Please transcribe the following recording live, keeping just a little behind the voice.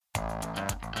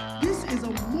This is a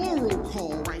moral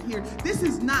call right here. This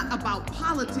is not about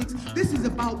politics. This is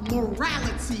about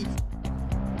morality.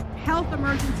 Health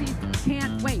emergencies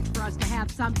can't wait for us to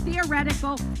have some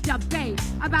theoretical debate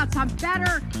about some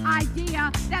better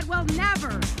idea that will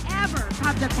never, ever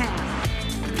come to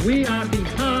pass. We are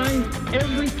behind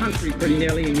every country pretty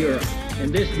nearly in Europe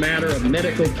in this matter of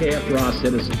medical care for our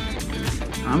citizens.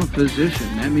 I'm a physician.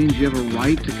 That means you have a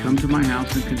right to come to my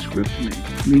house and conscript me.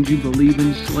 It means you believe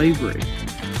in slavery.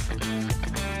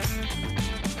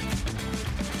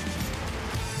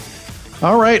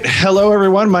 All right. Hello,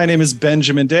 everyone. My name is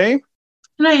Benjamin Day.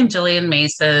 And I am Jillian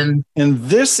Mason. And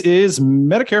this is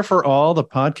Medicare for All, the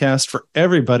podcast for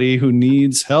everybody who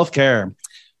needs healthcare.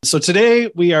 So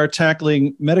today we are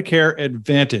tackling Medicare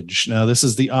Advantage. Now, this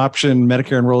is the option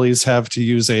Medicare enrollees have to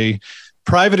use a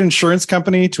private insurance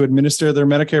company to administer their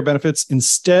Medicare benefits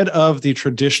instead of the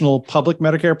traditional public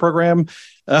Medicare program.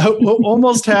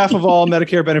 Almost half of all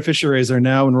Medicare beneficiaries are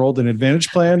now enrolled in Advantage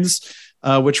plans,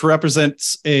 which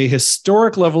represents a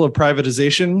historic level of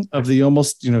privatization of the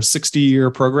almost 60-year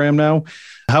program now.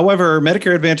 However,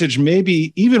 Medicare Advantage may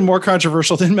be even more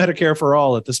controversial than Medicare for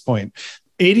All at this point.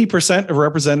 80% of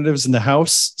representatives in the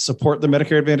House support the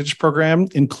Medicare Advantage program,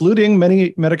 including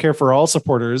many Medicare for All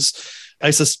supporters. I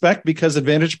suspect because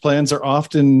Advantage plans are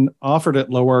often offered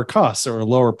at lower costs or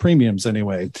lower premiums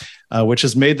anyway, which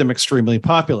has made them extremely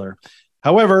popular.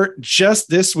 However, just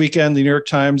this weekend, the New York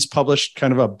Times published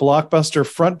kind of a blockbuster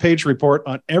front page report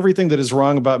on everything that is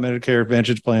wrong about Medicare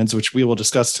Advantage plans, which we will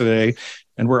discuss today.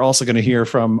 And we're also going to hear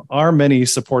from our many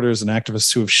supporters and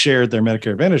activists who have shared their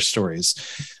Medicare Advantage stories.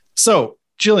 So,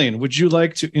 Jillian, would you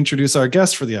like to introduce our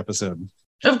guest for the episode?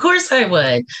 Of course I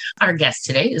would. Our guest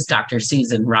today is Dr.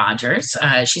 Susan Rogers.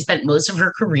 She spent most of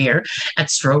her career at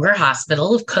Stroger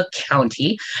Hospital of Cook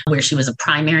County, where she was a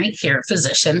primary care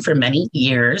physician for many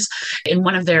years in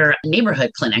one of their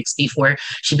neighborhood clinics before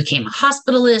she became a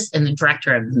hospitalist and the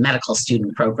director of medical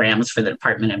student programs for the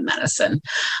Department of Medicine.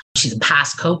 She's a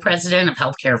past co-president of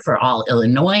Healthcare for All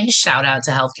Illinois. Shout out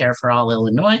to Healthcare for All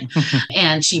Illinois.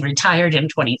 And she retired in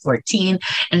 2014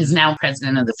 and is now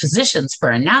president of the Physicians for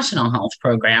a National Health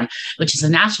Program, which is a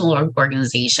national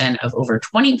organization of over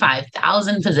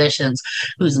 25,000 physicians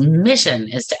whose mission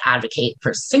is to advocate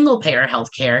for single-payer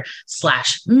healthcare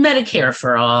 / Medicare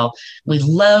for all. We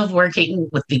love working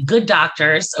with the good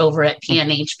doctors over at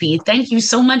PNHP. Thank you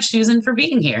so much, Susan, for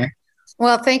being here.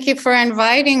 Well, thank you for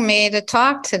inviting me to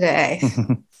talk today.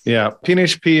 Yeah,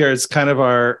 PNHP is kind of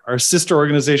our sister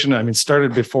organization. I mean,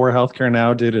 started before Healthcare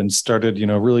Now did and started,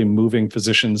 really moving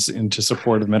physicians into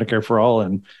support of Medicare for All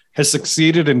and has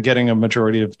succeeded in getting a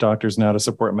majority of doctors now to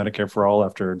support Medicare for All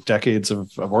after decades of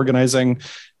organizing.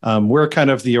 We're kind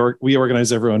of we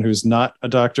organize everyone who's not a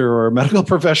doctor or a medical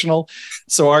professional.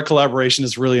 So our collaboration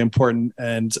is really important.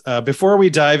 And before we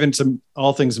dive into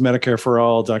all things Medicare for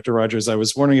All, Dr. Rogers, I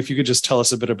was wondering if you could just tell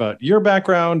us a bit about your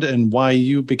background and why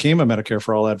you became a Medicare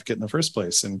for All advocate in the first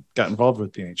place and got involved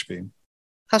with PNHP.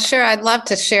 Oh, sure. I'd love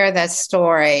to share that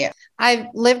story. I've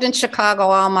lived in Chicago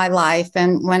all my life.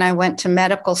 And when I went to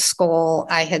medical school,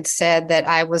 I had said that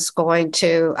I went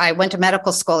to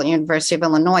medical school at the University of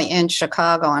Illinois in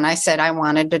Chicago. And I said I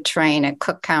wanted to train at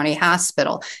Cook County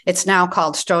Hospital. It's now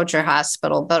called Stroger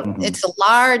Hospital, but It's a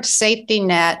large safety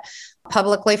net,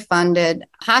 publicly funded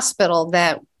hospital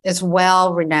that is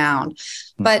well renowned.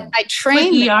 But I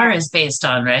trained. What ER is based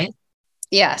on, right?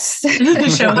 Yes.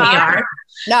 Show ER.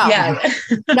 No,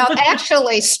 no,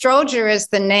 actually, Stroger is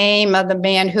the name of the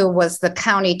man who was the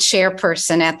county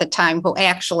chairperson at the time who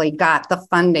actually got the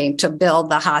funding to build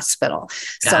the hospital.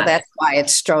 That's why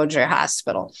it's Stroger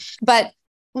Hospital. But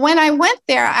when I went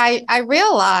there, I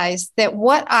realized that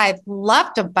what I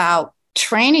loved about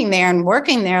training there and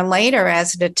working there later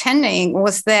as an attending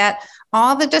was that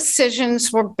all the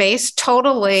decisions were based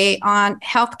totally on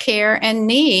healthcare and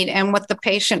need and what the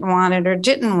patient wanted or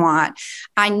didn't want.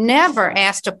 I never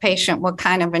asked a patient what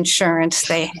kind of insurance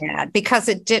they had because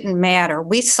it didn't matter.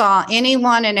 We saw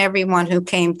anyone and everyone who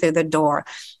came through the door.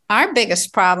 Our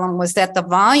biggest problem was that the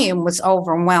volume was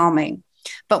overwhelming,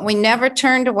 but we never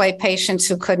turned away patients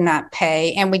who could not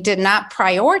pay, and we did not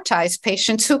prioritize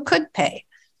patients who could pay.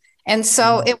 And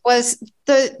so it was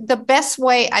the best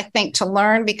way, I think, to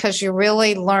learn because you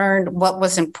really learned what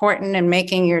was important in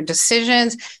making your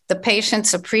decisions. The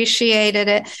patients appreciated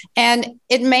it. And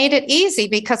it made it easy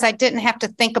because I didn't have to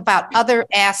think about other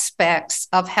aspects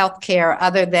of healthcare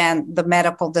other than the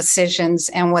medical decisions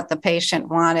and what the patient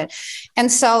wanted.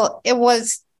 And so it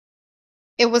was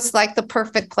like the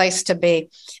perfect place to be.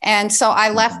 And so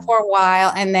I left for a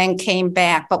while and then came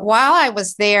back. But while I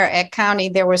was there at County,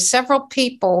 there were several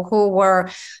people who were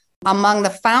among the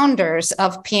founders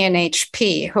of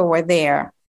PNHP who were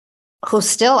there, who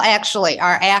still actually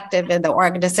are active in the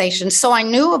organization. So I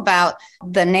knew about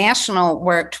the national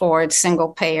work towards single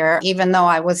payer, even though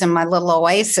I was in my little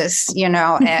oasis,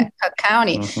 at Cook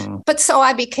County. Mm-hmm. But so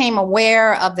I became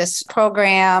aware of this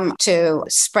program to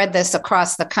spread this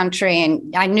across the country.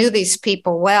 And I knew these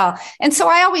people well. And so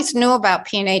I always knew about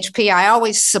PNHP. I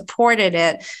always supported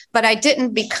it, but I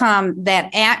didn't become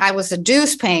that. I was a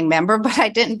dues paying member, but I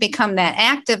didn't become that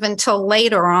active until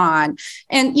later on.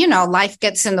 And, life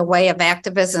gets in the way of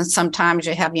activism. Sometimes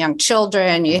you have young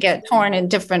children, you get torn in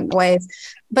different ways.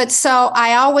 But so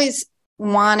I always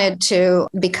wanted to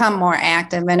become more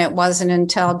active. And it wasn't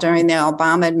until during the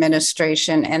Obama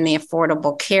administration and the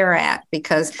Affordable Care Act,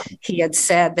 because he had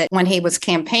said that when he was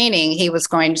campaigning, he was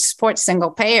going to support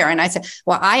single payer. And I said,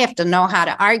 well, I have to know how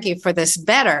to argue for this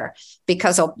better,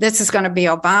 because this is going to be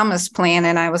Obama's plan.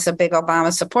 And I was a big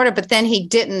Obama supporter, but then he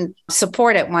didn't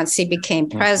support it once he became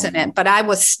president. But I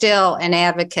was still an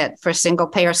advocate for single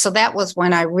payer. So that was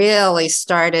when I really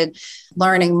started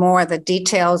learning more the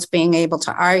details, being able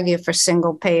to argue for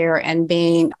single payer and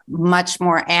being much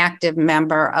more active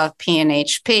member of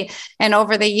PNHP. And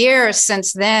over the years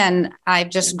since then, I've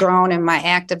just grown in my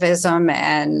activism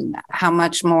and how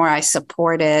much more I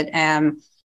support it. And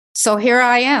so here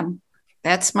I am.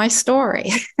 That's my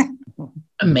story.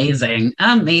 Amazing.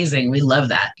 We love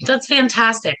that. That's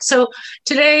fantastic. So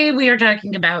today we are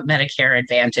talking about Medicare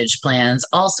Advantage plans,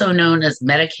 also known as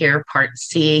Medicare Part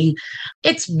C.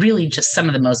 It's really just some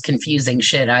of the most confusing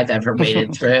shit I've ever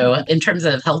waded through. In terms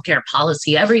of healthcare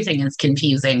policy, everything is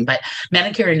confusing, but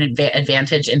Medicare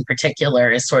Advantage in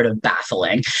particular is sort of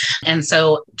baffling. And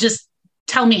so just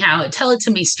tell it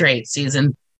to me straight,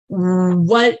 Susan.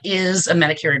 What is a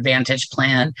Medicare Advantage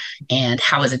plan and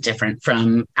how is it different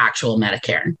from actual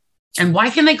Medicare? And why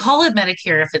can they call it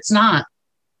Medicare if it's not?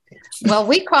 Well,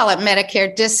 we call it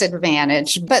Medicare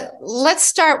Disadvantage, but let's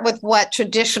start with what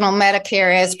traditional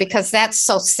Medicare is, because that's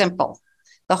so simple.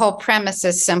 The whole premise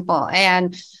is simple.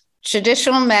 And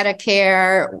traditional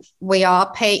Medicare, we all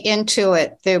pay into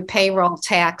it through payroll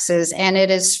taxes, and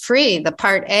it is free. The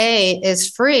Part A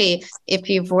is free if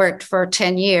you've worked for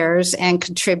 10 years and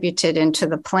contributed into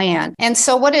the plan. And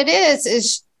so what it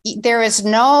is there is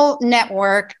no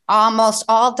network. Almost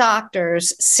all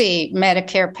doctors see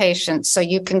Medicare patients. So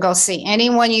you can go see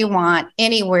anyone you want,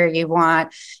 anywhere you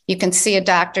want. You can see a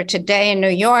doctor today in New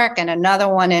York and another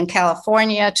one in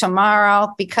California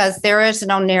tomorrow, because there is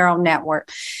no narrow network.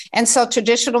 And so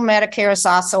traditional Medicare is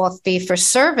also a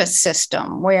fee-for-service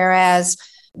system, whereas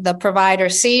the provider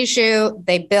sees you,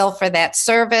 they bill for that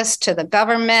service to the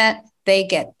government, they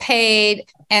get paid,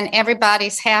 and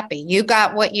everybody's happy. You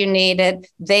got what you needed.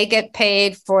 They get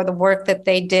paid for the work that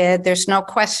they did. There's no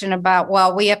question about,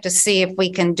 well, we have to see if we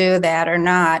can do that or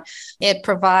not. It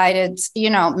provided,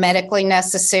 medically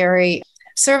necessary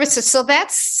services. So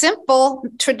that's simple,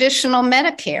 traditional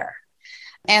Medicare.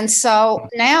 And so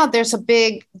now there's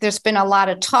been a lot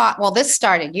of talk. Well, this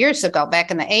started years ago, back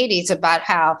in the 80s, about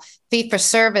how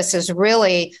fee-for-service is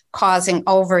really causing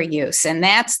overuse. And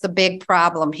that's the big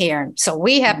problem here. So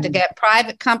we have to get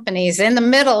private companies in the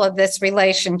middle of this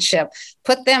relationship,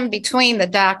 put them between the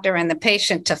doctor and the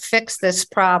patient to fix this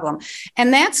problem.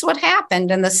 And that's what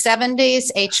happened in the 70s.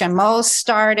 HMOs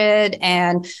started,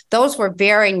 and those were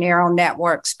very narrow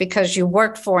networks because you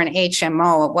worked for an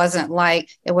HMO. It wasn't like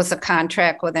it was a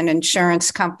contract with an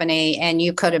insurance company and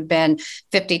you could have been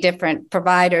 50 different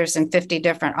providers and 50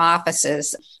 different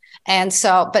offices. And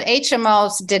so, but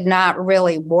HMOs did not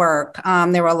really work.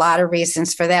 There were a lot of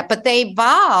reasons for that, but they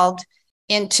evolved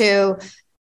into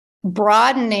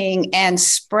broadening and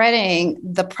spreading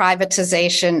the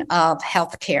privatization of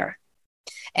healthcare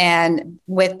and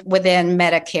within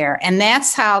Medicare. And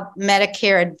that's how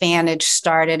Medicare Advantage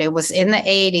started. It was in the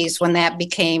 80s when that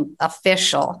became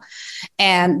official.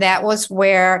 And that was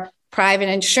where private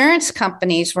insurance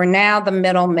companies were now the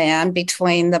middleman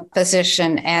between the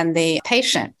physician and the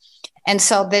patient. And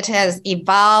so that has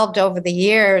evolved over the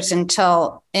years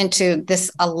into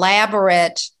this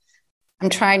elaborate, I'm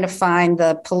trying to find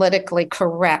the politically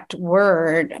correct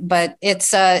word, but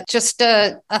it's just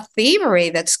a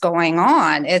thievery that's going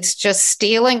on. It's just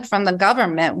stealing from the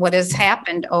government what has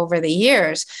happened over the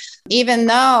years. Even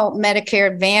though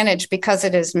Medicare Advantage, because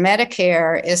it is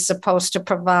Medicare, is supposed to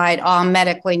provide all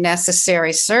medically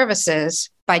necessary services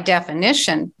by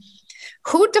definition,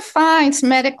 who defines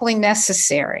medically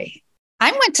necessary?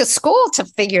 I went to school to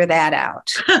figure that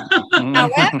out.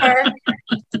 However,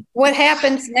 what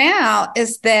happens now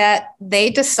is that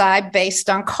they decide based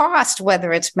on cost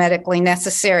whether it's medically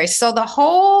necessary. So the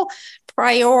whole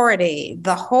priority,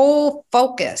 the whole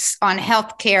focus on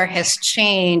healthcare has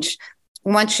changed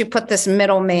once you put this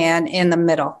middleman in the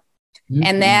middle.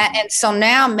 Mm-hmm. And so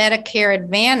now Medicare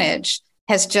Advantage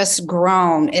has just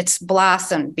grown. It's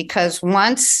blossomed because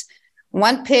once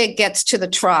one pig gets to the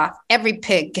trough, every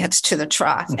pig gets to the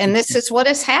trough. And this is what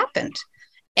has happened.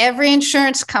 Every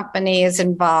insurance company is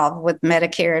involved with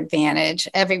Medicare Advantage,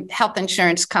 every health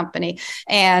insurance company,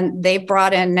 and they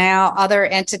brought in now other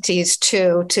entities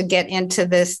too to get into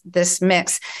this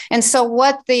mix. And so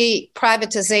what the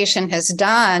privatization has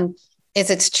done is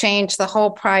it's changed the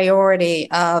whole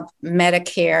priority of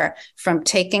Medicare from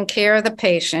taking care of the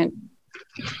patient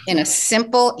in a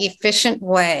simple, efficient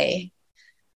way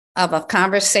of a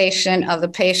conversation of the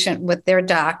patient with their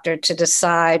doctor to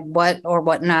decide what or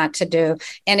what not to do.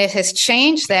 And it has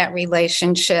changed that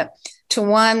relationship to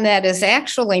one that is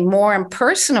actually more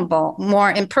impersonal,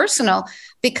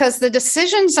 because the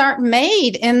decisions aren't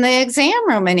made in the exam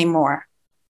room anymore.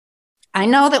 I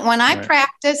know that when I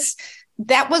practiced,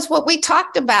 that was what we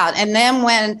talked about. And then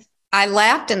when I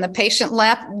left and the patient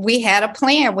left, we had a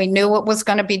plan. We knew what was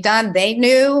going to be done. They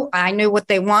knew, I knew what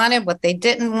they wanted, what they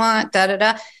didn't want,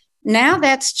 Now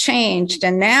that's changed.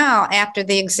 And now after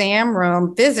the exam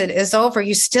room visit is over,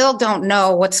 you still don't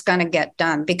know what's going to get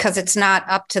done because it's not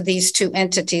up to these two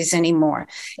entities anymore.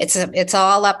 It's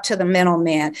all up to the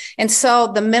middleman. And so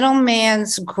the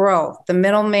middleman's growth, the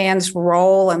middleman's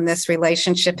role in this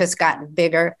relationship has gotten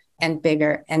bigger and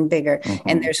bigger and bigger. Mm-hmm.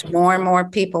 And there's more and more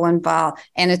people involved.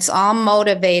 And it's all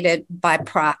motivated by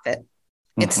profit.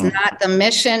 It's not the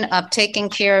mission of taking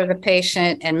care of the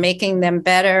patient and making them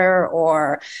better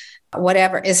or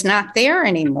whatever is not there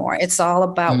anymore. It's all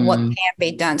about what can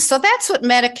be done. So that's what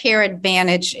Medicare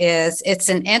Advantage is. It's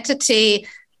an entity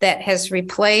that has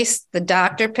replaced the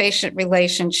doctor-patient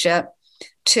relationship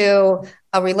to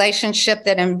a relationship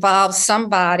that involves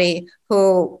somebody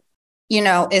who,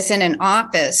 is in an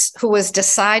office who is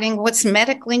deciding what's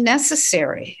medically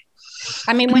necessary.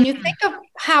 I mean, when you think of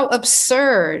how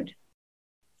absurd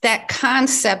that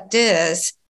concept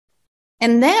is,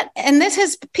 and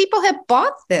people have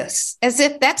bought this as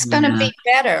if that's going to be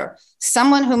better.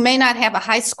 Someone who may not have a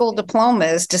high school diploma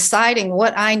is deciding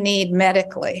what I need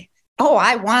medically. Oh,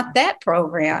 I want that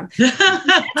program. That's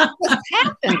what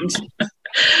happened.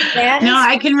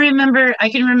 I can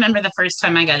remember the first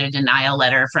time I got a denial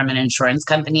letter from an insurance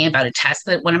company about a test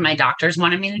that one of my doctors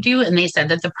wanted me to do, and they said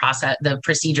that the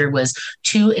procedure was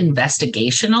too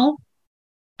investigational,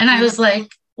 and I was like,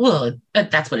 well,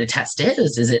 that's what a test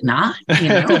is it not? I'm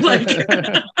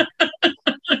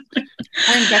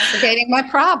investigating my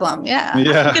problem. Yeah.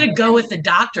 I'm going to go with the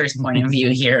doctor's point of view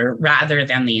here rather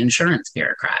than the insurance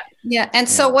bureaucrat. Yeah. And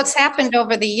so what's happened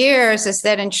over the years is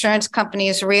that insurance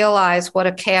companies realize what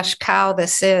a cash cow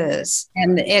this is,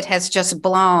 and it has just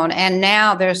blown. And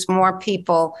now there's more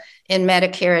people in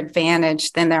Medicare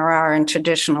Advantage than there are in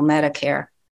traditional Medicare.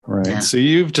 Right. Yeah. So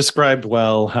you've described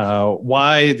well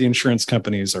why the insurance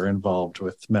companies are involved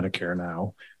with Medicare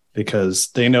now, because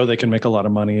they know they can make a lot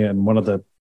of money. And one of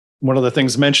the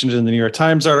things mentioned in the New York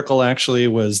Times article actually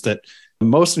was that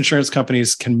most insurance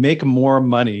companies can make more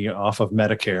money off of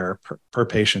Medicare per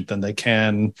patient than they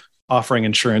can offering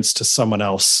insurance to someone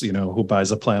else, who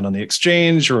buys a plan on the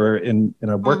exchange or in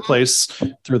a workplace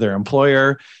through their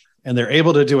employer. And they're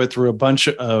able to do it through a bunch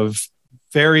of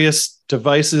various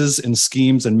devices and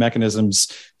schemes and mechanisms.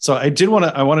 So I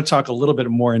want to talk a little bit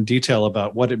more in detail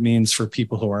about what it means for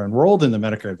people who are enrolled in the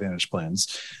Medicare Advantage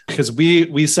plans, because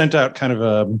we sent out kind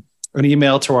of an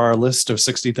email to our list of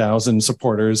 60,000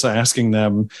 supporters asking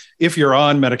them, if you're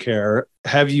on Medicare,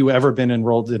 have you ever been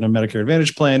enrolled in a Medicare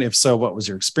Advantage plan? If so, what was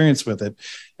your experience with it?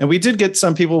 And we did get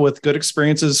some people with good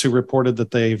experiences who reported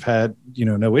that they've had,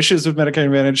 no issues with Medicare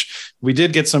Advantage. We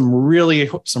did get some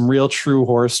real true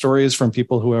horror stories from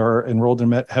people who are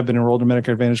have been enrolled in Medicare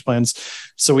Advantage plans.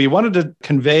 So we wanted to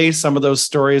convey some of those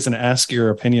stories and ask your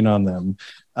opinion on them.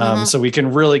 So we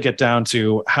can really get down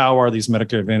to how are these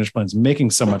Medicare Advantage plans making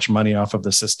so much money off of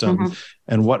the system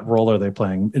and what role are they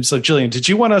playing? And so Jillian,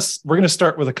 we're going to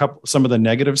start with some of the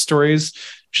negative stories.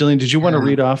 Jillian, did you want to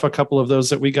read off a couple of those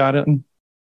that we got in?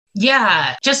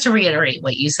 Yeah, just to reiterate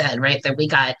what you said, right, that we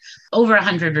got over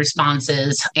 100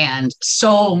 responses and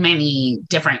so many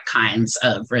different kinds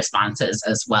of responses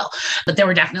as well. But there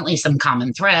were definitely some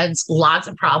common threads, lots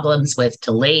of problems with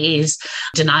delays,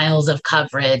 denials of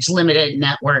coverage, limited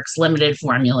networks, limited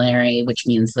formulary, which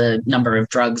means the number of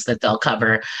drugs that they'll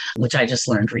cover, which I just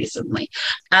learned recently.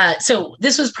 So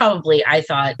this was probably, I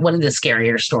thought, one of the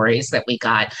scarier stories that we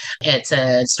got. It's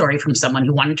a story from someone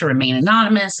who wanted to remain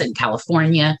anonymous in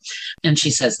California. And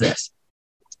she says this: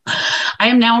 I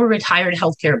am now a retired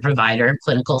healthcare provider and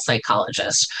clinical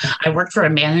psychologist. I worked for a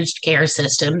managed care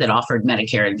system that offered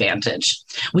Medicare Advantage.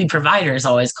 We providers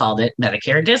always called it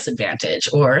Medicare Disadvantage,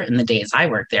 or in the days I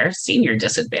worked there, Senior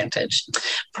Disadvantage.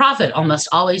 Profit almost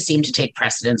always seemed to take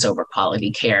precedence over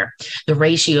quality care. The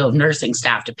ratio of nursing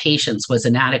staff to patients was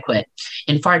inadequate.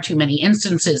 In far too many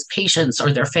instances, patients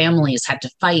or their families had to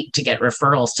fight to get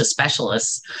referrals to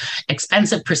specialists.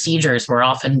 Expensive procedures were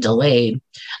often delayed.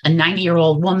 A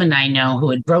 90-year-old woman I know who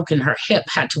had broken her hip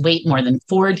had to wait more than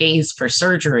 4 days for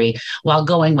surgery while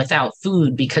going without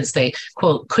food because they,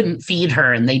 quote, couldn't feed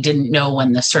her and they didn't know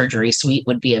when the surgery suite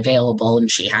would be available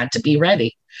and she had to be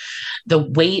ready. The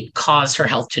wait caused her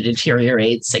health to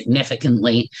deteriorate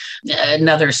significantly.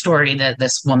 Another story that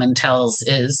this woman tells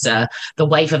is the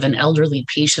wife of an elderly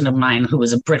patient of mine who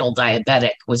was a brittle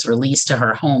diabetic was released to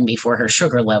her home before her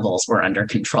sugar levels were under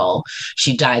control.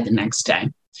 She died the next day.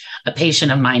 A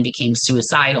patient of mine became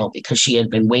suicidal because she had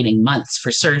been waiting months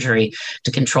for surgery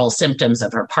to control symptoms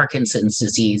of her Parkinson's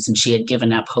disease, and she had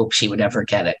given up hope she would ever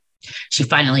get it. She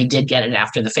finally did get it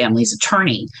after the family's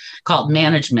attorney called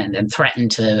management and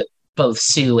threatened to both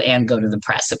sue and go to the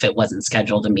press if it wasn't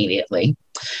scheduled immediately.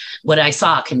 What I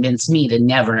saw convinced me to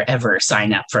never, ever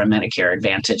sign up for a Medicare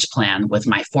Advantage plan with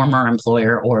my former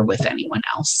employer or with anyone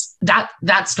else.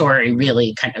 That story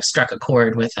really kind of struck a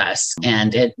chord with us,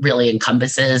 and it really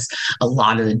encompasses a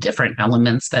lot of the different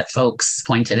elements that folks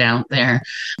pointed out there,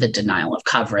 the denial of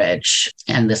coverage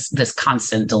and this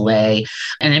constant delay,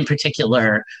 and in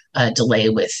particular, delay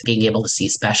with being able to see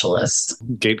specialists.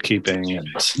 Gatekeeping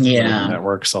and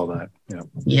networks, all that.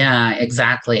 Yeah,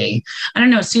 exactly. I don't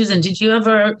know, Susan, do you have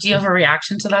a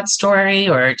reaction to that story,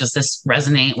 or does this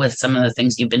resonate with some of the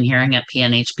things you've been hearing at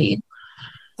PNHP?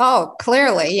 Oh,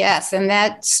 clearly, yes. And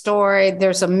that story,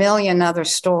 there's a million other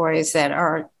stories that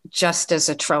are just as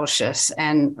atrocious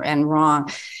and wrong.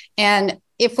 And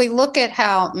if we look at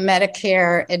how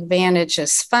Medicare Advantage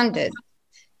is funded,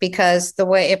 because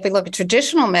if we look at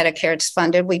traditional Medicare, it's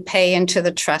funded, we pay into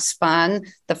the trust fund,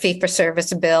 the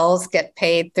fee-for-service bills get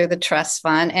paid through the trust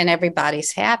fund, and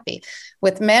everybody's happy.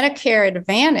 With Medicare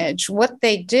Advantage, what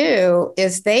they do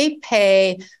is they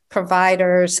pay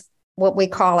providers what we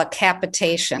call a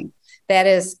capitation. That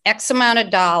is X amount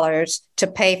of dollars to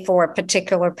pay for a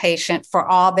particular patient for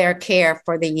all their care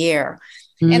for the year.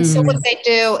 And so what they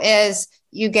do is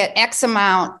you get X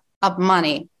amount of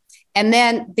money, and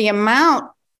then the amount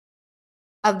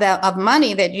of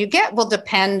money that you get will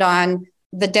depend on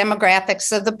the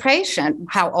demographics of the patient,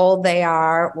 how old they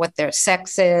are, what their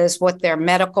sex is, what their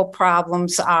medical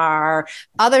problems are,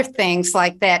 other things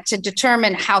like that to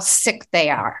determine how sick they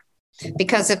are.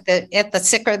 Because if the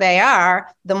sicker they are,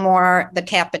 the more the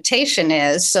capitation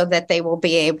is, so that they will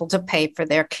be able to pay for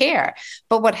their care.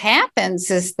 But what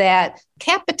happens is that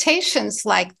capitations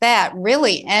like that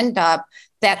really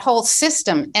that whole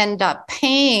system end up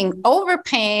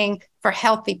overpaying for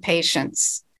healthy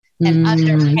patients and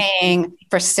underpaying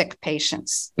for sick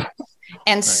patients.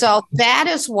 And so that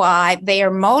is why they are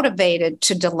motivated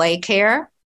to delay care,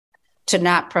 to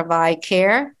not provide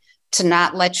care, to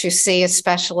not let you see a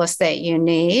specialist that you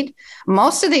need.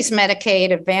 Most of these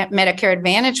Medicare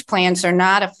Advantage plans are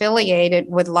not affiliated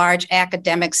with large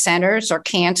academic centers or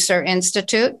cancer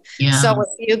institute. Yeah. So if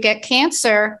you get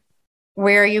cancer,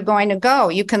 where are you going to go?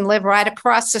 You can live right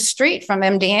across the street from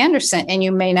MD Anderson and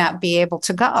you may not be able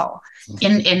to go.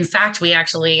 In fact, we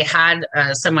actually had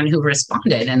someone who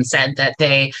responded and said that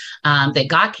they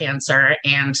got cancer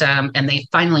and they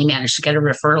finally managed to get a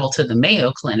referral to the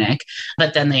Mayo Clinic.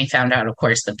 But then they found out, of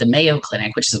course, that the Mayo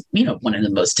Clinic, which is one of the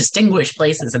most distinguished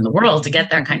places in the world to get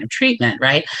that kind of treatment,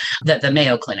 right? That the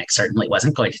Mayo Clinic certainly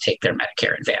wasn't going to take their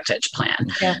Medicare Advantage plan.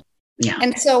 Yeah. Yeah.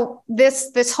 And so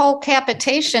this whole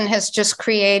capitation has just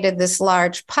created this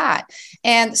large pot.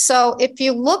 And so if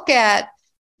you look at,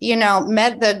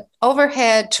 the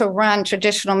overhead to run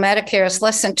traditional Medicare is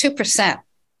less than 2%.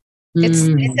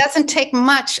 It doesn't take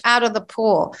much out of the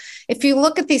pool. If you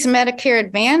look at these Medicare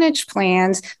Advantage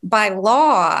plans, by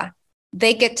law,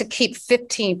 they get to keep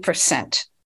 15%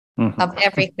 of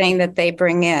everything that they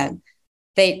bring in.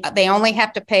 They only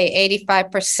have to pay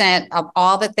 85% of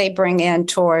all that they bring in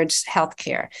towards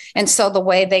healthcare. And so the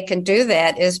way they can do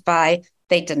that is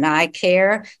they deny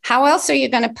care. How else are you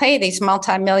going to pay these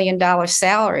multi-million-dollar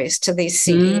salaries to these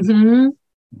CEs?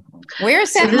 Where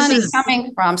is that money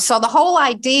coming from? So the whole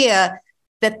idea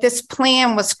that this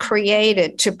plan was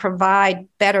created to provide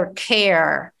better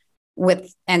care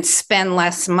and spend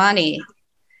less money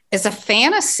is a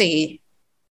fantasy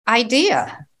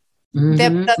idea.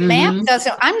 The math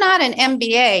doesn't. I'm not an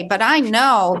MBA, but I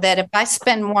know that if I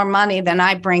spend more money than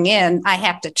I bring in, I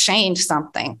have to change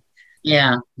something.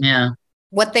 Yeah.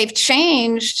 What they've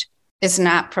changed is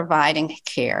not providing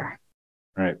care.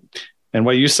 Right. And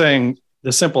what you're saying,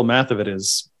 the simple math of it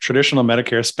is traditional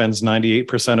Medicare spends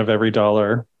 98% of every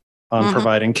dollar on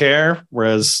providing care,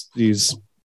 whereas these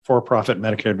for-profit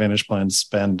Medicare Advantage plans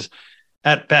spend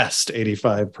at best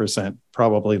 85%,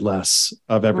 probably less,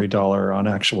 of every dollar on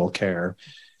actual care.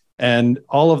 And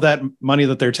all of that money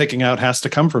that they're taking out has to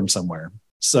come from somewhere.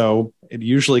 So it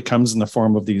usually comes in the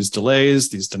form of these delays,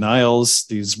 these denials,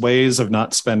 these ways of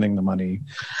not spending the money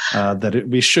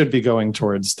we should be going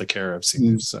towards the care of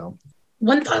seniors. So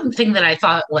one thing that I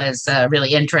thought was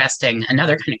really interesting,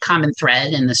 another kind of common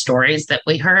thread in the stories that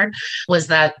we heard, was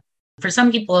that for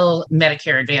some people,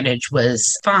 Medicare Advantage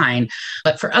was fine,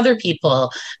 but for other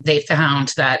people, they found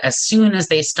that as soon as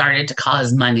they started to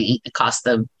cost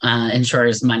the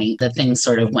insurers money, that things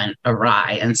sort of went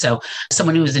awry. And so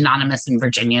someone who was anonymous in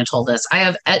Virginia told us, I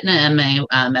have Aetna MA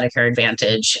Medicare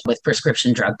Advantage with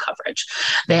prescription drug coverage.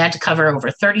 They had to cover over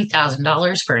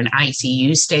 $30,000 for an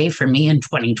ICU stay for me in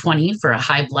 2020 for a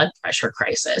high blood pressure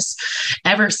crisis.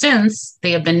 Ever since,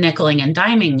 they have been nickeling and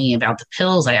diming me about the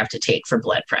pills I have to take for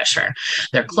blood pressure.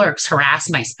 Their clerks harass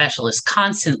my specialist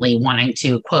constantly, wanting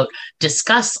to, quote,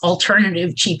 discuss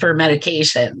alternative, cheaper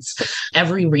medications.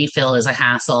 Every refill is a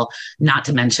hassle, not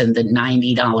to mention the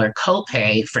 $90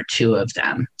 copay for 2 of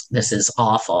them. This is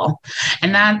awful.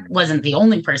 And that wasn't the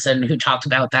only person who talked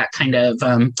about that kind of,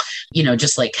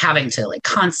 just like having to like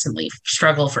constantly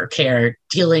struggle for care,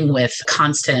 dealing with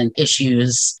constant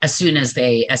issues as soon as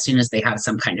they have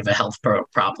some kind of a health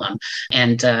problem.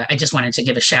 And I just wanted to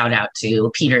give a shout out to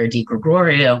Peter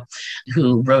DiGregorio,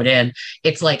 who wrote in,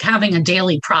 it's like having a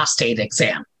daily prostate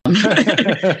exam.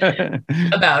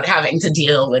 About having to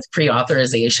deal with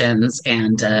pre-authorizations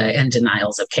and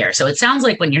denials of care. So it sounds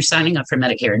like when you're signing up for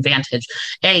Medicare Advantage,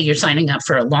 A, you're signing up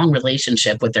for a long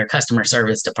relationship with their customer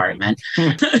service department.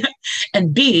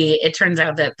 And B, it turns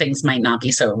out that things might not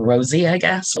be so rosy, I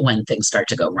guess, when things start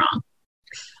to go wrong.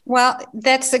 Well,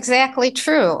 that's exactly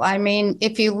true. I mean,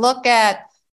 if you look at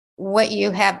what you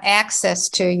have access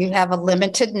to, you have a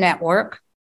limited network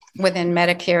within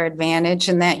Medicare Advantage,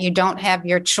 and that you don't have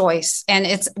your choice. And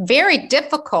it's very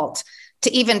difficult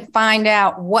to even find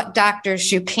out what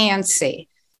doctors you can see.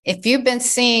 If you've been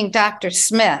seeing Dr.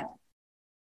 Smith,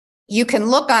 you can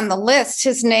look on the list,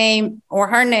 his name or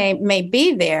her name may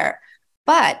be there,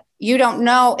 but you don't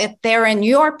know if they're in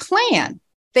your plan.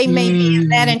 They may be in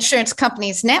that insurance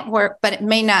company's network, but it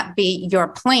may not be your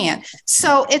plan.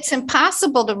 So it's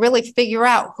impossible to really figure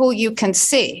out who you can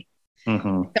see.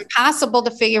 It's impossible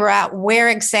to figure out where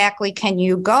exactly can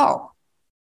you go.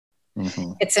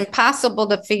 It's impossible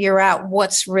to figure out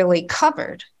what's really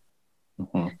covered.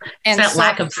 And it's that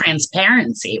lack of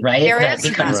transparency, right? That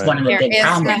becomes one of the big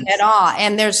problems. There is none at all.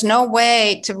 And there's no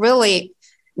way to really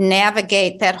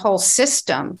navigate that whole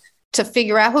system to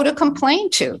figure out who to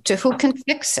complain to who can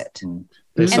fix it.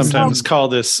 They sometimes call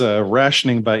this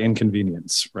rationing by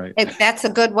inconvenience, right? That's a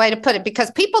good way to put it, because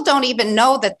people don't even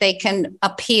know that they can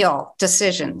appeal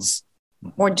decisions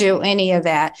or do any of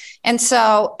that. And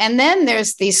then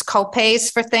there's these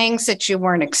copays for things that you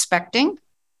weren't expecting.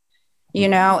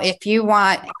 If you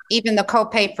want even the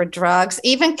copay for drugs,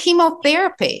 even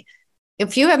chemotherapy,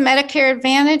 if you have Medicare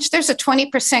Advantage, there's a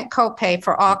 20% copay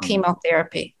for all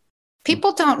chemotherapy.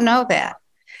 People don't know that.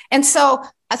 And so,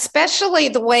 especially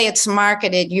the way it's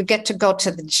marketed, you get to go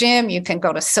to the gym, you can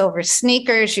go to Silver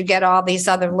Sneakers, you get all these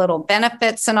other little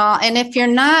benefits and all. And if you're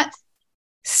not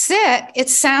sick, it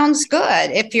sounds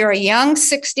good. If you're a young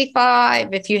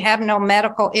 65, if you have no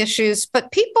medical issues,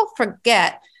 but people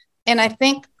forget. And I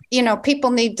think,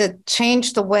 people need to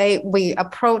change the way we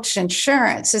approach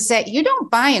insurance, is that you don't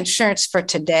buy insurance for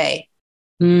today.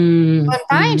 But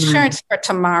buy insurance for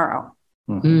tomorrow.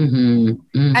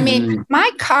 I mean,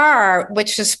 my car,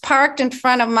 which is parked in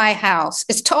front of my house,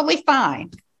 is totally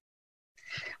fine.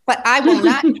 But I will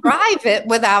not drive it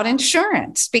without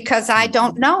insurance, because I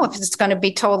don't know if it's going to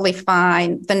be totally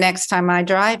fine the next time I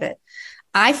drive it.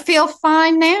 I feel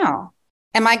fine now.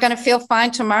 Am I going to feel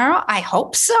fine tomorrow? I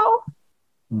hope so.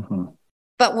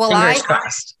 But will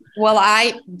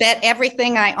I bet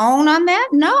everything I own on that?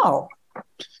 No,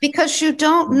 because you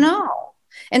don't know.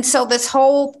 And so this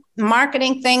whole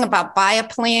marketing thing about buy a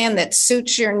plan that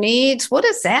suits your needs, what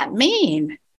does that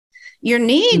mean? Your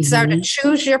needs are to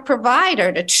choose your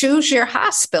provider, to choose your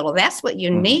hospital. That's what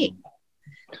you need.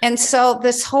 And so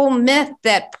this whole myth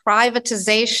that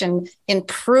privatization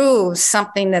improves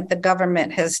something that the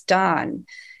government has done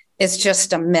is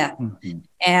just a myth.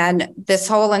 And this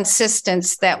whole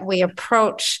insistence that we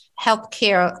approach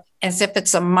healthcare as if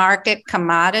it's a market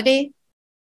commodity,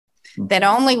 that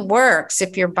only works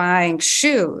if you're buying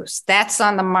shoes. That's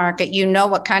on the market. You know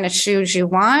what kind of shoes you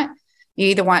want. You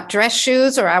either want dress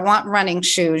shoes or I want running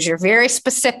shoes. You're very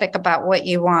specific about what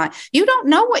you want. You don't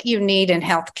know what you need in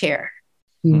healthcare.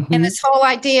 Mm-hmm. And this whole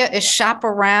idea is shop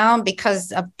around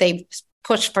because they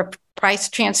push for price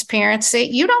transparency.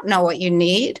 You don't know what you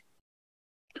need.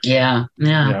 Yeah.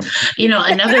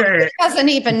 Another doesn't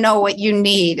even know what you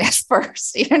need at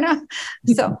first,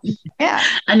 So, yeah.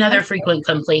 Another frequent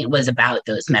complaint was about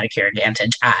those Medicare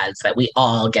Advantage ads that we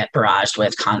all get barraged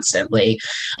with constantly,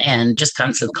 and just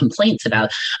constant complaints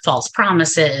about false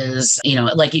promises.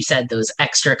 Like you said, those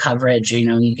extra coverage.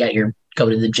 You get your go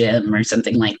to the gym or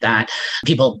something like that.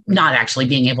 People not actually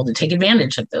being able to take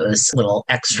advantage of those little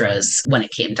extras when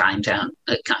it came down to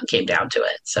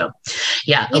it. So,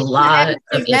 yeah, a lot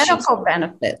of medical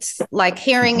benefits like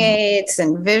hearing aids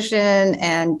and vision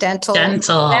and dental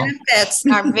benefits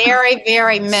are very,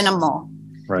 very minimal.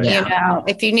 Right.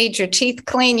 If you need your teeth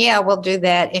clean, we'll do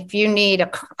that. If you need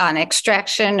an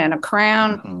extraction and a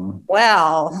crown,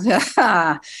 well,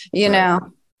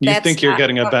 Right. You think you're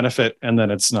getting a benefit and then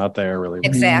it's not there really.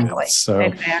 Exactly.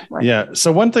 Exactly. Yeah.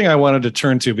 So one thing I wanted to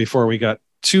turn to before we got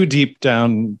too deep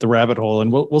down the rabbit hole,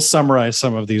 and we'll summarize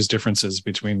some of these differences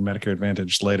between Medicare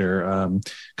Advantage later,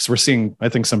 because we're seeing, I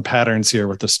think, some patterns here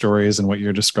with the stories and what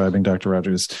you're describing, Dr.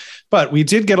 Rogers. But we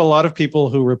did get a lot of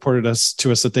people who reported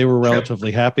to us that they were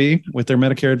relatively happy with their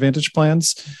Medicare Advantage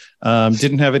plans,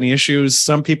 didn't have any issues.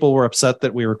 Some people were upset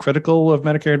that we were critical of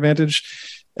Medicare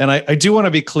Advantage. And I do want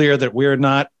to be clear that we're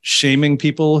not shaming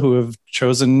people who have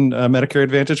chosen Medicare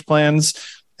Advantage plans.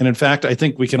 And in fact, I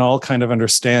think we can all kind of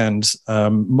understand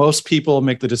most people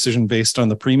make the decision based on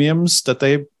the premiums that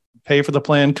they pay for the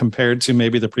plan compared to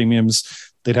maybe the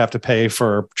premiums they'd have to pay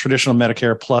for traditional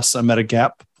Medicare plus a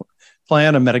Medigap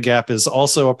plan. A Medigap is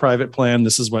also a private plan.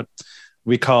 This is what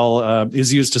we call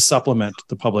is used to supplement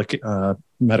the public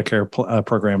Medicare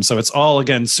program. So it's all,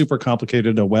 again, super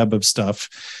complicated, a web of stuff.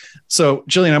 So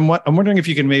Jillian, I'm wondering if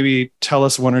you can maybe tell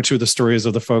us one or two of the stories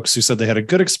of the folks who said they had a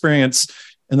good experience.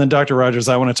 And then Dr. Rogers,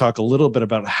 I want to talk a little bit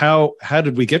about how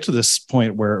did we get to this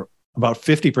point where about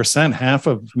 50%, half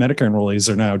of Medicare enrollees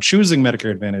are now choosing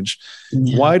Medicare Advantage.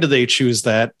 Yeah. Why do they choose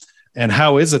that? And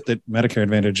how is it that Medicare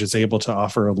Advantage is able to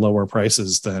offer lower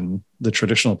prices than the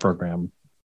traditional program?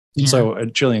 Yeah. So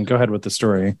Jillian, go ahead with the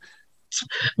story.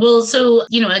 Well, so,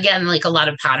 again, like a lot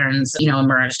of patterns,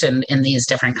 emerged in these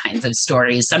different kinds of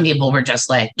stories. Some people were just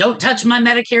like, don't touch my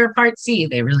Medicare Part C.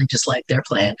 They really just like their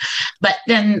plan. But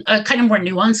then a kind of more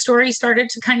nuanced story started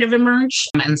to kind of emerge.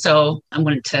 And so I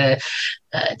wanted to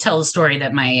tell a story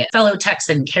that my fellow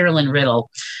Texan, Carolyn Riddle,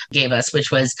 gave us,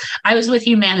 which was, I was with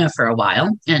Humana for a while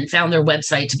and found their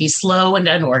website to be slow and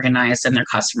unorganized and their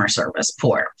customer service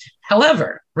poor.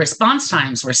 However, response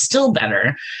times were still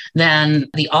better than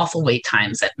the awful wait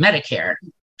times at Medicare.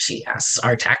 She asks,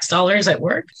 our tax dollars at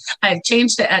work? I've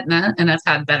changed to Aetna and I've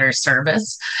had better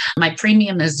service. My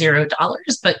premium is $0,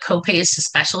 but copays to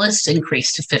specialists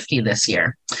increased to $50 this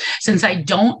year. Since I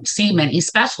don't see many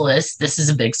specialists, this is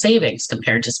a big savings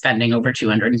compared to spending over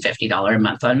 $250 a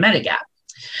month on Medigap.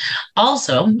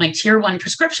 Also, my tier 1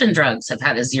 prescription drugs have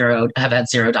had $0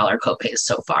 copays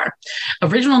so far.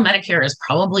 Original Medicare is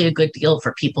probably a good deal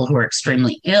for people who are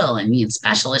extremely ill and need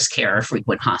specialist care or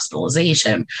frequent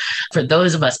hospitalization. For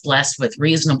those of us blessed with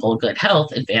reasonable good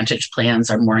health, Advantage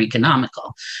plans are more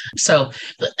economical. So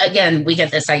again, we get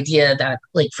this idea that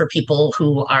like for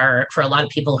a lot of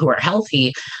people who are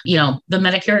healthy, the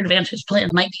Medicare Advantage plan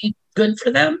might be good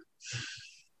for them.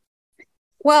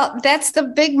 Well, that's the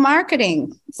big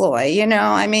marketing ploy,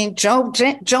 I mean, Joe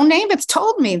Namath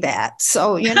told me that.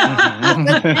 So,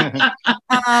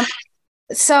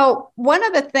 so one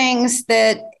of the things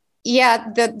that,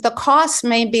 the cost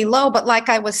may be low, but like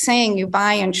I was saying, you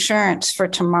buy insurance for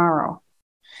tomorrow.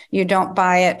 You don't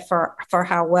buy it for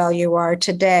how well you are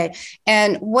today.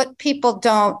 And what people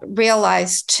don't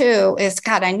realize too is,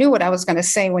 God, I knew what I was going to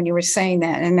say when you were saying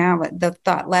that, and now the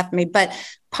thought left me. But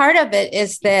part of it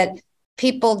is that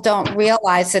people don't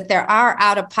realize that there are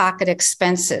out-of-pocket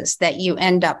expenses that you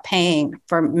end up paying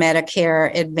for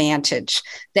Medicare Advantage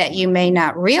that you may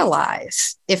not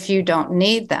realize if you don't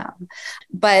need them.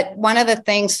 But one of the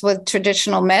things with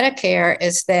traditional Medicare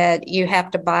is that you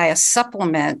have to buy a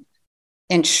supplement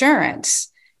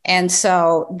insurance. And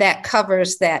so that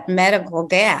covers that medical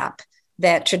gap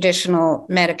that traditional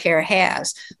Medicare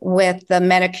has. With the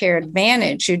Medicare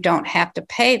Advantage, you don't have to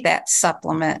pay that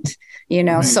supplement,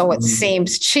 so it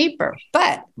seems cheaper.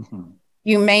 But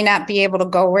You may not be able to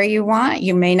go where you want.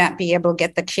 You may not be able to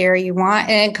get the care you want.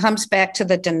 And it comes back to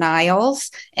the denials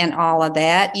and all of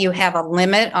that. You have a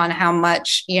limit on how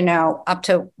much, up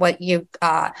to what you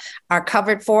are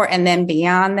covered for, and then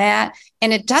beyond that.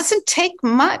 And it doesn't take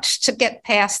much to get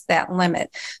past that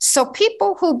limit. So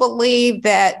people who believe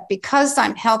that because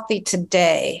I'm healthy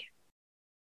today,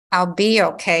 I'll be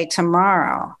okay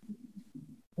tomorrow.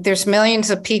 There's millions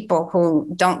of people who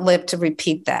don't live to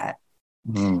repeat that.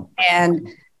 Mm.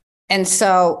 And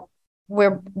so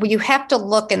you have to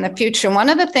look in the future. One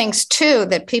of the things too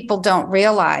that people don't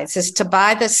realize is to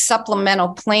buy this supplemental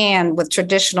plan with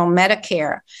traditional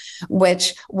Medicare,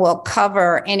 which will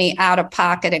cover any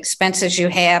out-of-pocket expenses you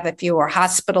have if you were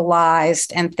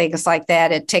hospitalized and things like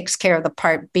that. It takes care of the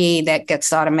Part B that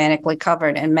gets automatically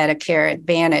covered in Medicare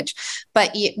Advantage.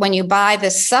 But when you buy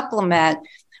this supplement,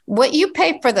 what you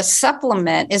pay for the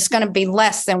supplement is going to be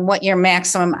less than what your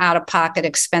maximum out-of-pocket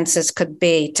expenses could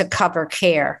be to cover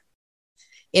care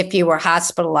if you were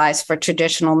hospitalized for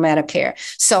traditional Medicare.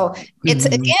 So it's,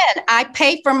 again, I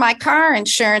pay for my car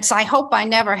insurance. I hope I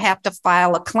never have to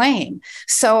file a claim.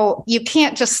 So you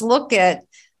can't just look at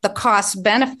the cost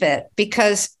benefit,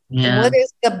 because what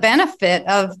is the benefit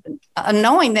of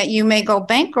knowing that you may go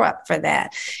bankrupt for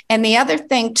that? And the other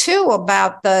thing too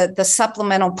about the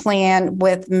supplemental plan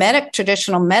with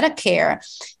traditional Medicare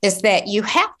is that you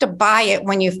have to buy it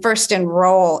when you first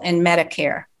enroll in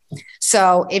Medicare.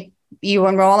 So if you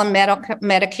enroll in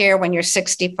Medicare when you're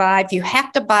 65, you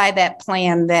have to buy that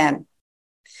plan then.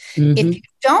 Mm-hmm. If you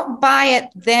don't buy it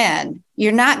then,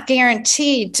 you're not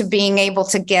guaranteed to being able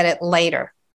to get it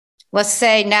later. Let's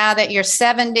say now that you're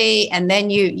 70 and then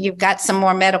you've got some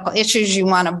more medical issues, you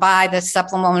want to buy the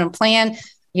supplemental plan.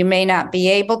 You may not be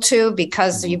able to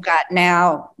because you've got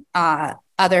now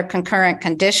other concurrent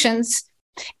conditions.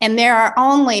 And there are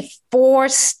only 4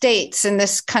 states in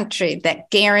this country that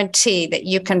guarantee that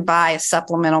you can buy a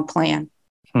supplemental plan.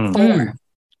 4.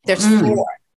 There's 4.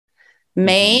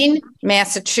 Maine,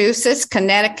 Massachusetts,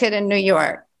 Connecticut, and New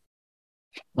York.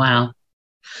 Wow.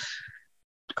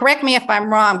 Correct me if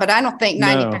I'm wrong, but I don't think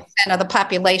 90% of the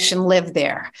population live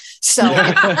there. So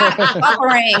it's not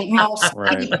covering most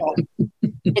people.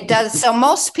 It does. So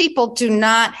most people do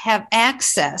not have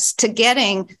access to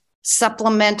getting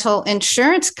supplemental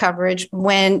insurance coverage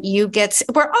when you get,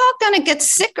 we're all going to get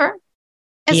sicker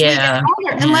as we get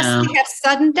older, unless we have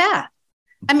sudden death.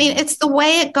 I mean, it's the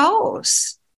way it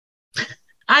goes.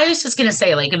 I was just going to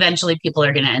say, eventually people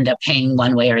are going to end up paying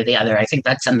one way or the other. I think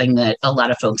that's something that a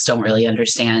lot of folks don't really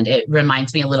understand. It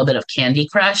reminds me a little bit of Candy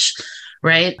Crush,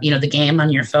 right? The game on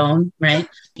your phone, right?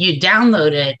 You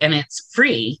download it and it's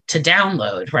free to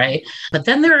download, right? But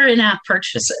then there are in-app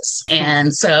purchases.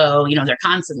 And so, they're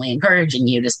constantly encouraging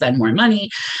you to spend more money.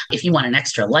 If you want an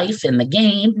extra life in the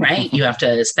game, right? You have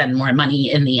to spend more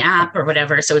money in the app or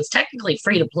whatever. So it's technically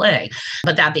free to play.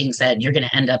 But that being said, you're going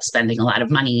to end up spending a lot of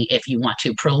money if you want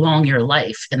to prolong your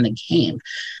life in the game.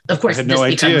 Of course, I had no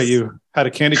idea you had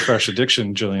a Candy Crush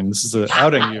addiction, Jillian. This is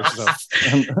outing yourself.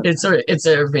 It's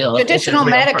a real traditional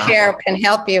Medicare can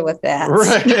help you with that.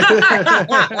 Right.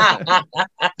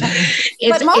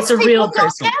 But most people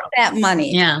don't have that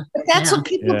money. Yeah. But that's what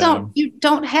people don't. You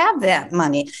don't have that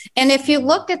money. And if you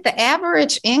look at the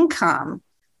average income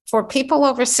for people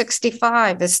over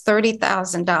 65 is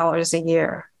 $30,000 a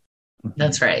year.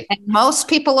 That's right. And most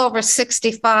people over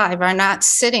 65 are not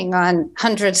sitting on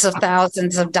hundreds of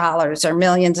thousands of dollars or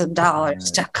millions of dollars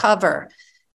to cover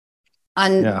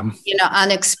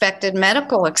unexpected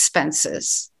medical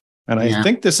expenses. And I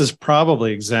think this is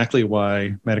probably exactly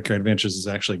why Medicare Advantage is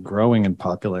actually growing in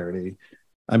popularity.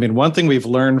 I mean, one thing we've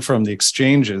learned from the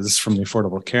exchanges from the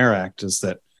Affordable Care Act is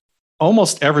that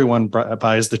almost everyone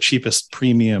buys the cheapest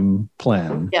premium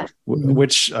plan,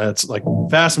 which it's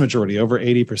vast majority, over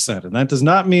 80%. And that does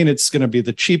not mean it's going to be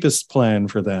the cheapest plan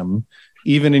for them,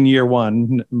 even in year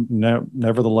 1,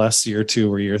 nevertheless, year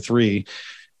 2 or year 3.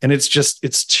 And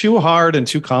it's too hard and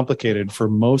too complicated for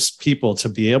most people to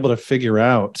be able to figure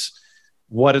out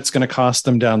what it's going to cost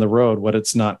them down the road, what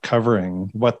it's not covering,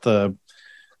 what the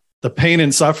pain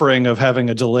and suffering of having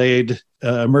a delayed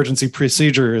emergency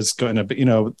procedure is going to be,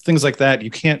 things like that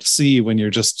you can't see when you're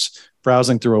just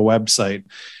browsing through a website.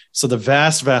 So the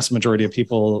vast majority of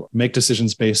people make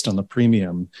decisions based on the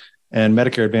premium. And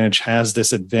Medicare Advantage has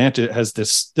this advantage,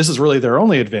 this is really their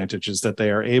only advantage, is that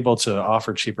they are able to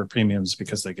offer cheaper premiums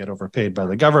because they get overpaid by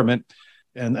the government.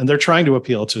 And they're trying to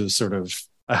appeal to sort of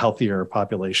a healthier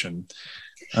population.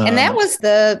 And that was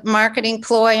the marketing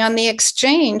ploy on the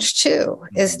exchange too,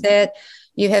 is that,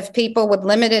 You have people with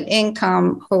limited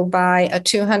income who buy a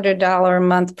 $200 a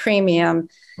month premium.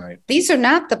 Right. These are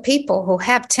not the people who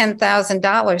have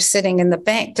 $10,000 sitting in the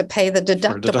bank to pay the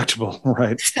deductible.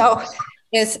 Right. So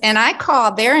and I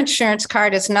call their insurance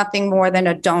card is nothing more than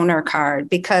a donor card,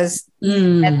 because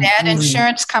that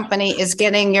insurance company is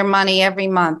getting your money every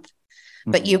month,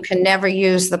 but you can never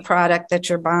use the product that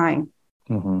you're buying.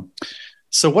 Mm-hmm.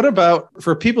 So what about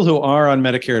for people who are on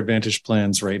Medicare Advantage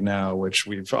plans right now, which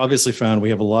we've obviously found we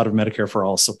have a lot of Medicare for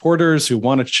All supporters who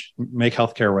want to make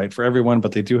healthcare right for everyone,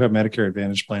 but they do have Medicare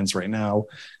Advantage plans right now,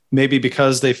 maybe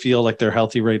because they feel like they're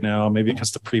healthy right now, maybe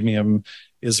because the premium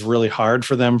is really hard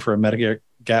for them for a Medicare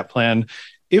Gap plan.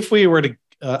 If we were to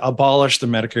abolish the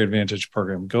Medicare Advantage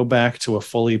program, go back to a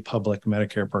fully public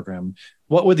Medicare program,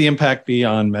 what would the impact be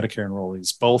on Medicare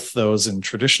enrollees, both those in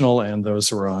traditional and those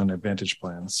who are on Advantage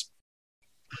plans?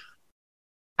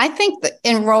 I think the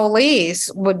enrollees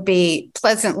would be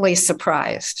pleasantly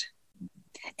surprised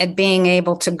at being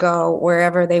able to go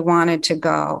wherever they wanted to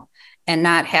go and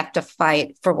not have to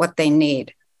fight for what they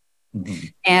need. Mm-hmm.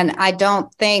 And I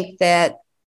don't think that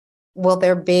will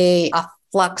there be a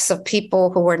flux of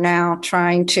people who are now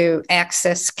trying to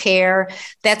access care.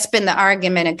 That's been the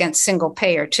argument against single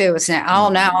payer too, is now,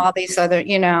 now all these other,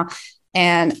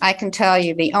 and I can tell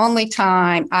you the only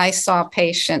time I saw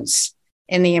patients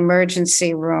in the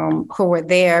emergency room who were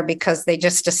there because they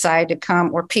just decided to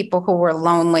come were people who were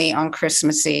lonely on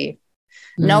Christmas Eve.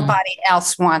 Nobody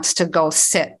else wants to go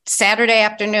sit. Saturday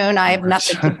afternoon, I have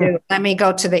nothing to do. Let me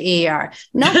go to the ER.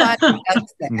 Nobody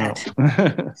does that.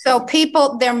 No. So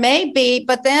people, there may be,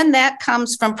 but then that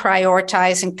comes from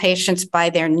prioritizing patients by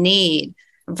their need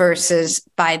versus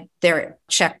by their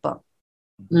checkbook.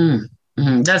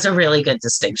 That's a really good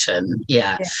distinction.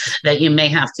 Yeah. That you may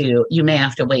have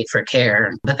to wait for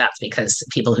care, but that's because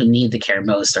people who need the care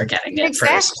most are getting it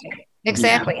first.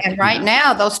 Exactly. Yeah. And right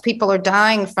now, those people are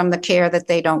dying from the care that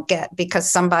they don't get because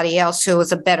somebody else who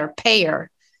is a better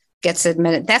payer gets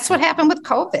admitted. That's what happened with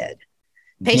COVID.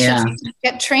 Patients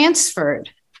get transferred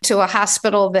to a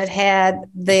hospital that had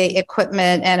the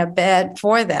equipment and a bed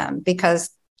for them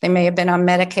because they may have been on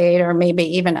Medicaid or maybe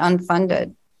even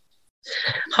unfunded.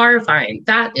 Horrifying.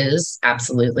 That is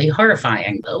absolutely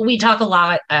horrifying. We talk a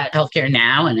lot at Healthcare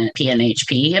Now and at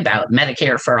PNHP about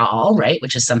Medicare for All, right?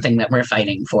 Which is something that we're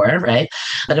fighting for, right?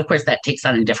 But of course, that takes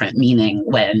on a different meaning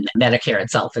when Medicare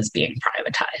itself is being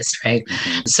privatized, right?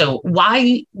 Mm-hmm. So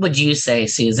why would you say,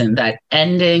 Susan, that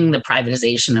ending the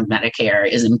privatization of Medicare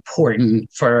is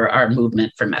important for our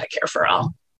movement for Medicare for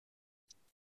All?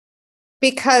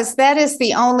 Because that is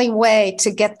the only way to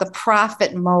get the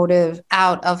profit motive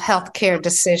out of healthcare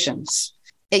decisions.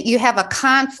 You have a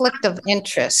conflict of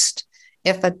interest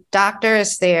if a doctor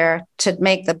is there to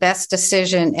make the best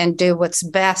decision and do what's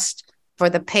best for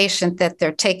the patient that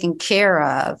they're taking care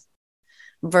of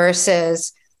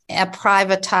versus a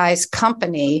privatized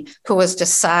company who is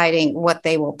deciding what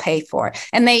they will pay for.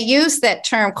 And they use that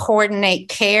term coordinate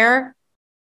care.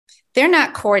 They're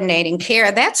not coordinating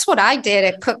care. That's what I did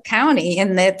at Cook County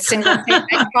in that single thing.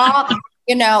 I call,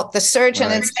 the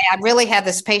surgeon and say, I really have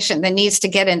this patient that needs to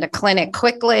get into clinic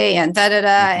quickly and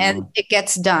and it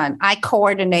gets done. I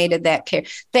coordinated that care.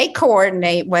 They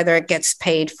coordinate whether it gets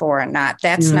paid for or not.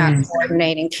 That's not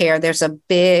coordinating care. There's a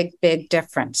big, big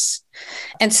difference.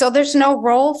 And so there's no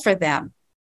role for them.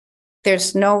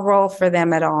 There's no role for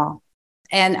them at all.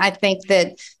 And I think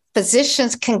that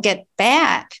physicians can get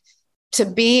back to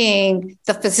being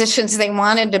the physicians they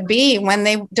wanted to be when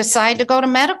they decide to go to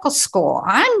medical school.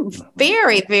 I'm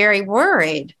very, very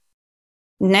worried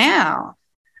now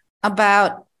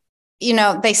about,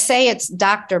 they say it's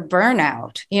doctor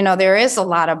burnout. There is a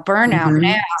lot of burnout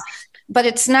now, but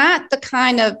it's not the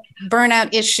kind of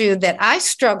burnout issue that I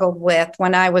struggled with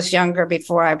when I was younger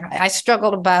before. I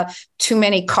struggled about too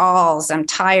many calls. I'm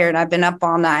tired. I've been up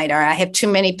all night, or I have too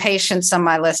many patients on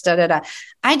my list.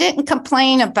 I didn't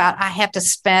complain about I have to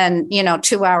spend,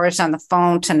 2 hours on the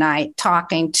phone tonight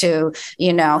talking to,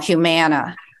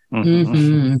 Humana.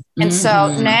 And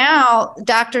so now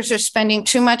doctors are spending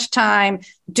too much time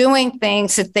doing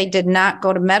things that they did not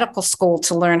go to medical school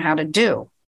to learn how to do.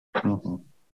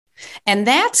 And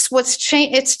that's what's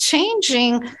changing. It's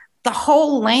changing the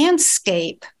whole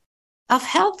landscape of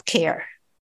healthcare.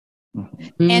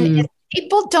 And if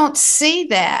people don't see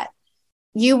that,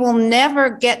 you will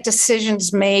never get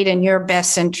decisions made in your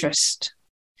best interest.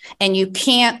 And you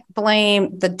can't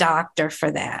blame the doctor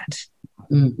for that.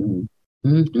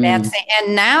 That's it.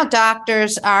 And now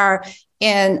doctors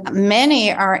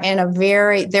many are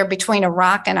they're between a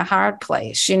rock and a hard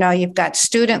place. You've got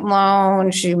student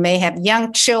loans, you may have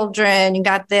young children, you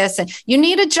got this, and you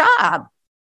need a job.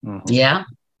 Yeah.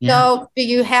 So do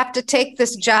you have to take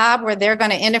this job where they're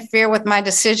going to interfere with my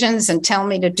decisions and tell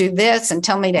me to do this and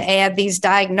tell me to add these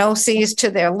diagnoses to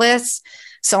their list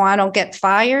so I don't get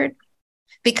fired?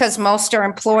 Because most are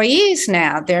employees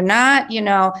now. They're not,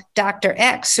 Dr.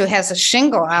 X who has a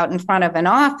shingle out in front of an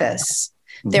office.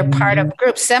 They're part of a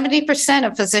group. 70%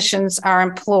 of physicians are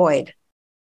employed,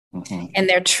 and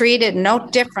they're treated no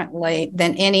differently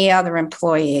than any other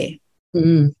employee.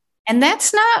 And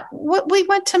that's not what we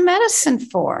went to medicine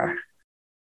for.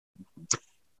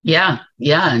 Yeah,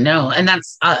 no. And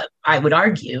that's, I would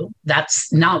argue,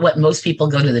 that's not what most people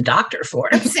go to the doctor for.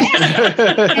 Exactly.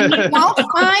 And you won't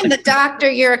find the doctor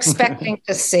you're expecting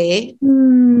to see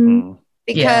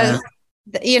because,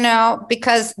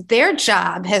 because their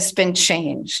job has been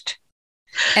changed.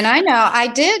 And I know I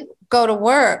did go to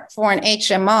work for an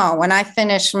HMO when I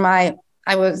finished my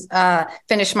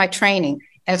training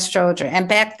at Stroger. And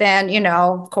back then,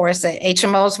 of course, the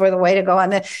HMOs were the way to go.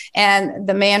 And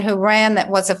the man who ran that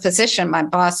was a physician. My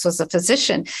boss was a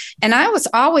physician. And I was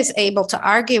always able to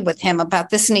argue with him about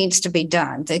this needs to be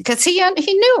done because he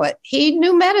knew it. He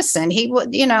knew medicine. He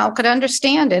would, could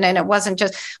understand it. And it wasn't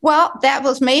just, that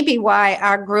was maybe why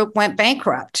our group went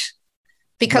bankrupt.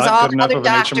 Because all the other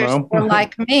doctors were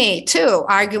like me, too,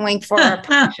 arguing for our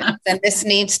patients. And this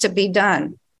needs to be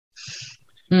done.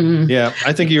 Yeah,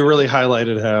 I think you really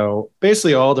highlighted how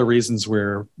basically all the reasons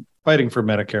we're fighting for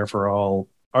Medicare for all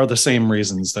are the same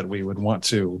reasons that we would want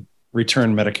to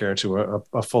return Medicare to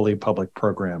a fully public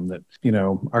program. That,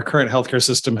 our current healthcare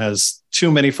system has too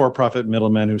many for-profit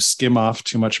middlemen who skim off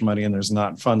too much money, and there's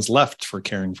not funds left for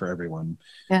caring for everyone.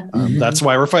 Yeah. That's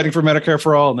why we're fighting for Medicare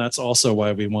for all, and that's also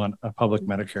why we want a public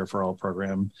Medicare for all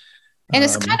program. And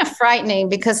it's kind of frightening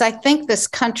because I think this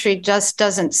country just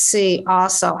doesn't see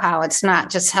also how it's not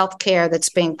just healthcare that's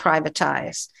being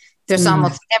privatized. There's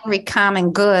almost every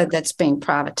common good that's being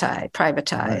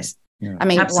privatized. Right. Yeah. I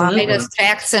mean, why does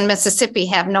Jackson, Mississippi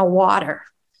have no water?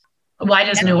 Why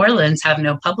does New Orleans have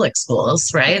no public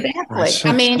schools, right? Exactly.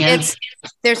 I mean,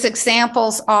 there's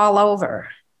examples all over.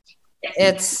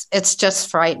 It's just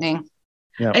frightening.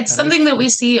 Yeah. It's something that we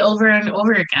see over and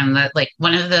over again, that like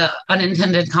one of the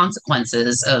unintended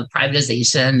consequences of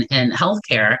privatization in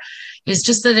healthcare is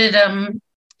just that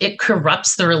it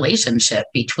corrupts the relationship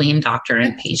between doctor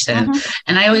and patient.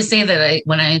 And I always say that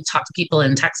when I talk to people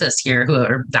in Texas here who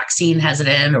are vaccine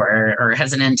hesitant or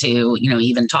hesitant to,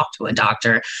 even talk to a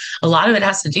doctor, a lot of it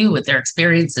has to do with their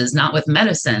experiences, not with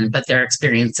medicine, but their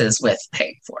experiences with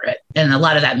paying for it. And a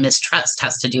lot of that mistrust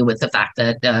has to do with the fact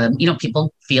that,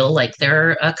 people feel like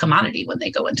they're a commodity when they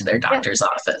go into their doctor's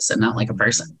office and not like a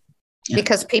person. Yeah.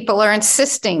 Because people are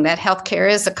insisting that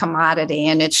healthcare is a commodity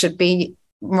and it should be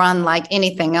run like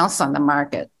anything else on the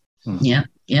market. Yeah.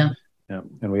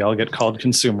 And we all get called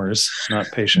consumers, not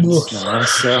patients.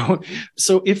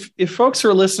 So if folks who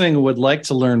are listening would like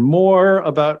to learn more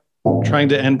about trying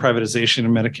to end privatization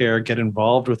in Medicare, get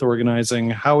involved with organizing,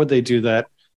 how would they do that?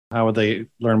 How would they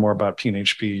learn more about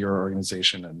PNHP, your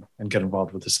organization, and get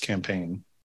involved with this campaign?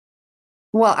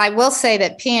 Well, I will say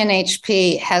that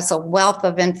PNHP has a wealth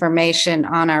of information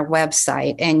on our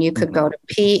website, and you could go to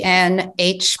pnhp.org.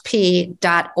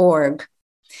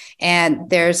 And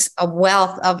there's a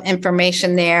wealth of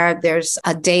information there. There's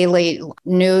a daily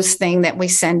news thing that we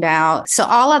send out. So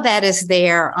all of that is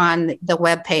there on the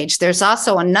webpage. There's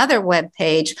also another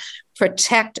webpage,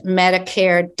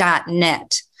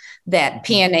 protectmedicare.net. that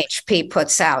PNHP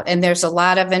puts out. And there's a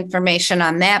lot of information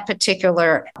on that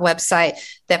particular website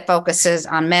that focuses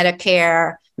on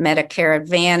Medicare, Medicare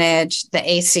Advantage, the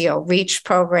ACO REACH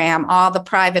program, all the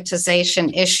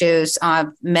privatization issues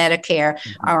of Medicare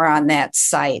are on that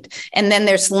site. And then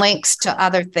there's links to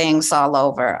other things all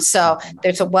over. So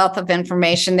there's a wealth of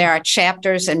information. There are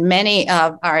chapters in many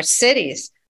of our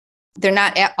cities. They're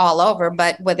not all over,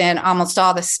 but within almost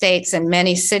all the states and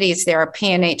many cities, there are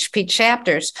PNHP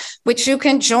chapters, which you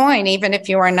can join even if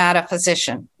you are not a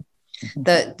physician.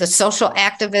 The social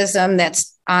activism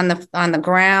that's on the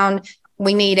ground,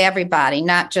 we need everybody,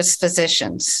 not just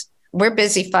physicians. We're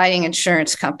busy fighting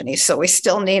insurance companies, so we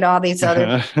still need all these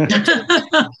other.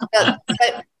 But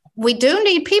we do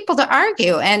need people to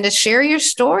argue and to share your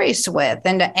stories with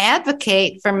and to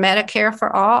advocate for Medicare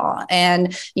for all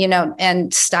and,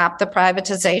 and stop the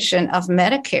privatization of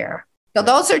Medicare. So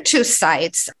those are two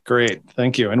sites. Great.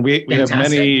 Thank you. And we have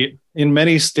in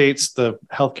many states, the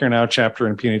Healthcare Now chapter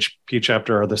and PNHP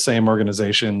chapter are the same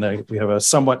organization. We have a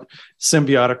somewhat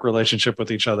symbiotic relationship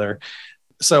with each other.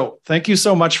 So thank you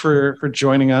so much for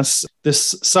joining us.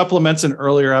 This supplements an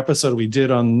earlier episode we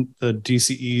did on the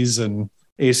DCEs and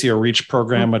ACO REACH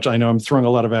program, which I know I'm throwing a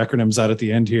lot of acronyms out at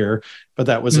the end here, but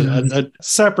that was a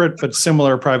separate but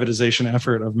similar privatization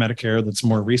effort of Medicare that's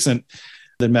more recent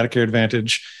than Medicare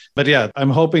Advantage. But yeah, I'm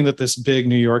hoping that this big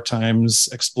New York Times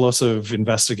explosive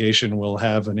investigation will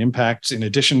have an impact in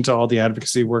addition to all the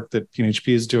advocacy work that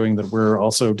PNHP is doing, that we're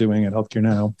also doing at Healthcare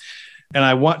Now. And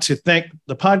I want to thank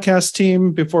the podcast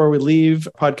team before we leave.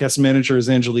 Podcast manager is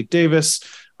Angelique Davis.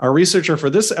 Our researcher for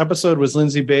this episode was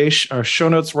Lindsay Beish. Our show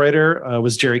notes writer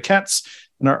was Jerry Katz.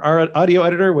 And our audio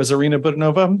editor was Irina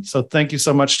Budnova. So thank you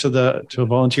so much to the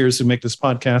volunteers who make this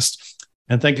podcast.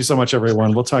 And thank you so much,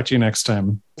 everyone. We'll talk to you next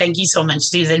time. Thank you so much,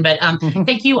 Susan. But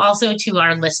thank you also to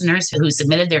our listeners who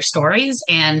submitted their stories.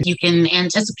 And you can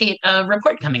anticipate a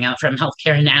report coming out from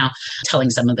Healthcare Now telling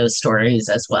some of those stories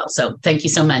as well. So thank you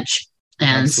so much.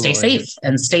 And Stay safe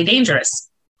and stay dangerous.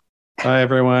 Bye,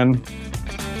 everyone.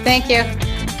 Thank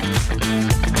you.